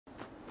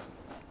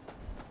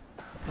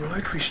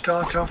Right, we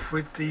start off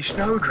with the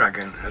snow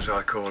dragon, as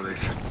I call it.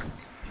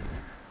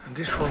 And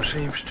this one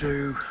seems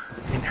to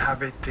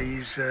inhabit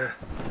these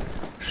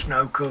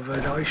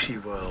snow-covered icy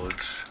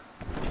worlds.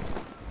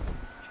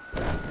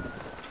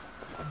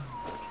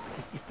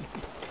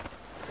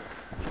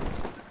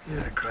 He's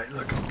a great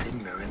looking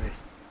thing though, isn't he?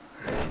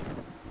 Hey.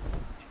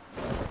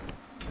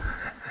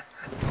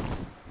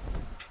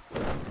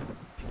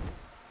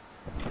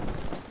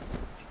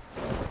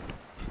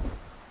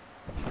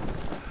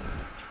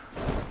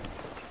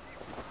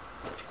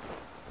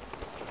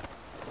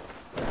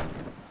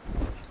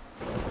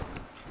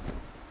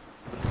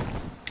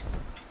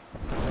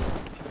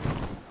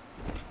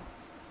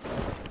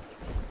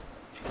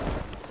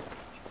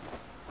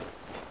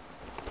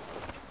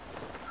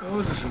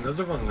 Oh, there's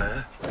another one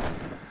there.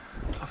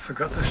 I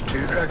forgot there's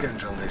two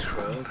dragons on this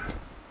world.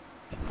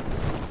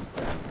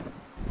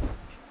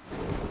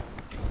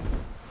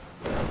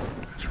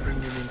 Let's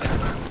bring him into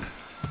land.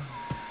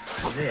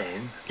 And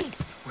then,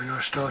 when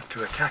I start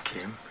to attack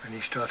him, and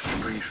he starts to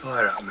breathe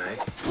fire at me,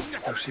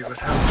 you'll see what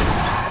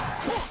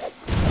happens.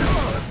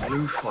 Like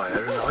blue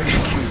fire and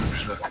ice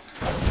cubes, look.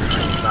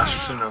 Just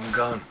blasts and I'm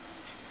gone.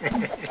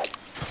 And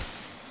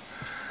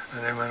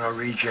then when I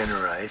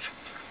regenerate,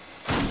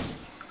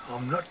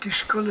 I'm not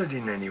discoloured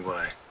in any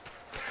way.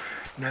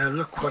 Now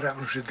look what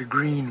happens with the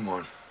green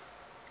one.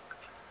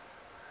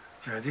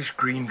 Now this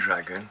green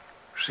dragon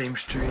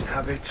seems to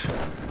inhabit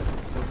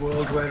the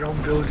world where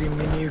I'm building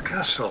my new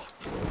castle.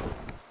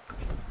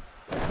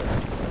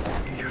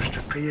 He just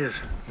appears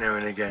now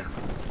and again.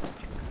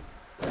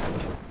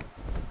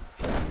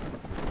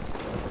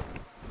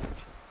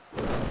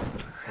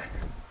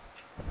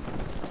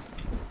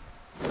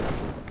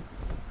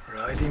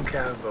 Riding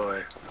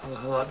cowboy.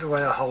 I like the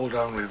way I hold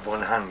on with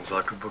one hand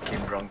like a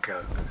bucking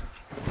bronco.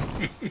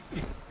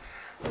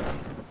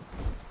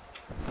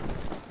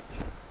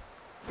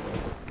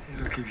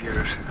 It'll give you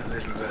a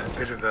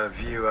bit of a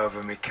view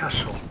over my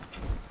castle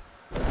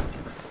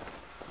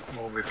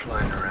while we're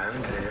flying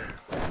around here.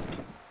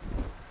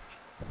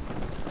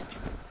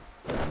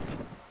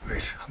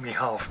 It's my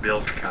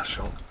half-built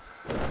castle,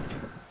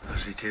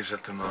 as it is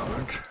at the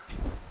moment.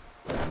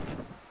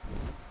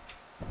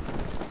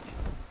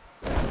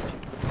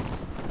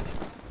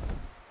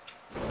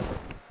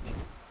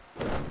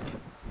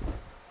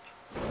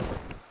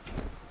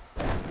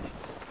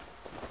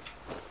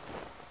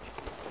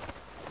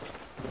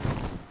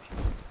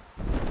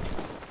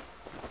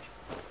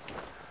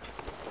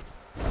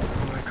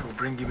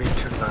 Bring him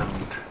into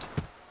land.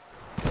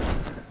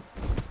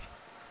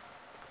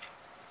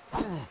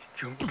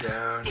 Jump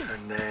down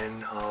and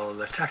then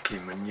I'll attack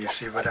him and you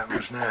see what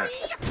happens now.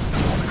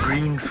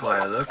 Green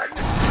fire, look.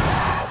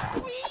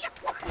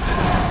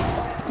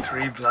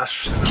 3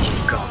 blasts and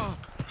I'm gone.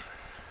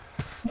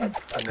 And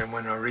then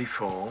when I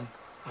reform,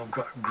 I've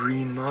got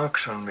green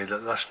marks on me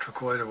that last for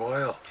quite a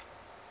while.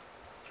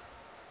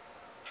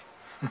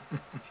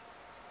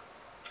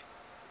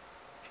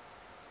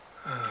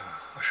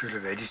 I should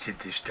have edited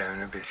this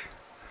down a bit.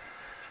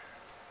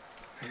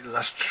 It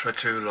lasts for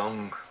too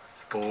long.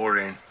 It's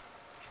boring.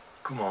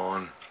 Come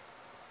on.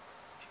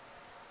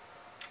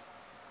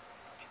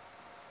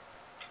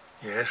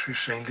 Yes, we've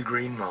seen the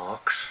green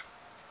marks.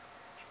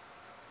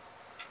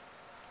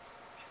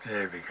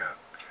 There we go.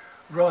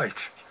 Right,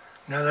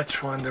 now let's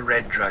find the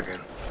red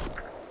dragon.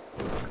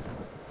 There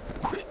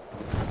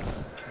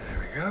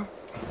we go.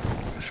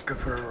 Let's go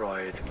for a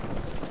ride.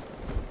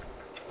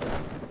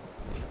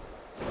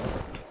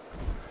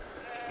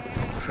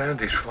 I found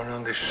this one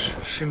on this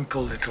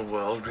simple little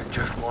world with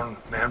just one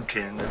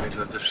mountain in the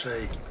middle of the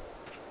sea.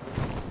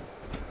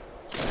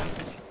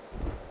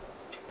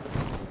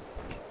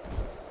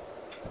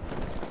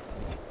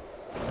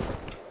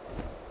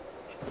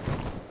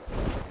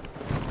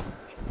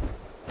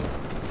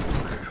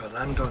 If I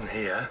land on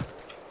here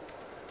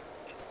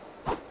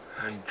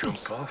and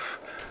jump off,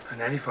 and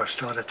then if I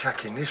start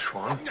attacking this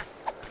one,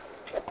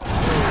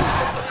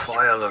 the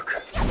fire,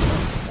 look.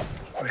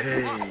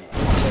 Hey.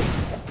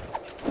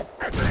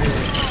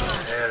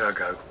 There I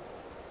go.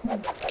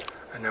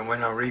 And then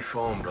when I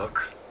reform,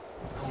 look,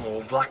 I'm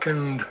all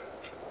blackened.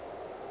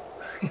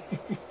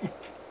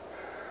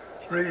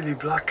 Really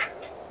black.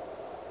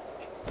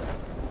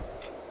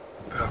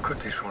 But I'll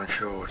cut this one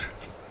short,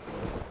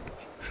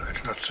 so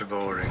it's not so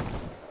boring.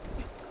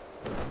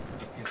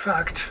 In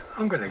fact,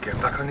 I'm going to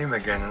get back on him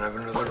again and have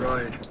another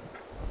ride.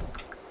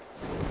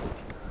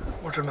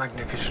 What a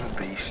magnificent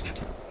beast.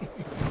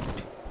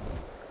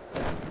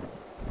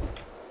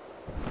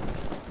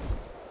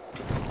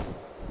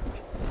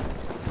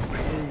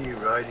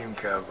 Ride him,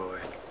 cowboy.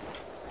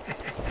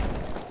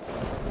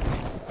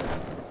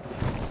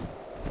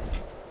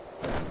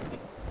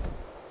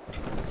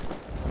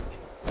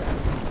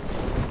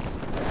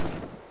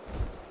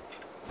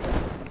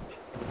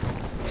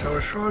 So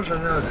as far as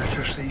I know, there's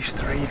just these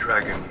 3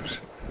 dragons.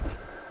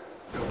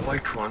 The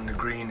white one, the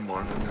green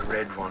one and the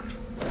red one.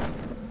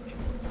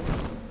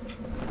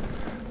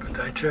 But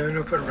they turn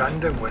up at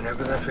random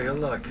whenever they feel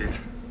like it.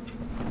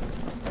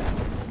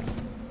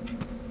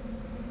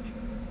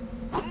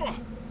 Off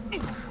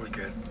we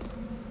get.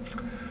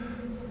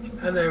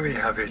 And there we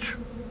have it,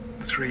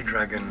 the 3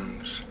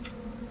 dragons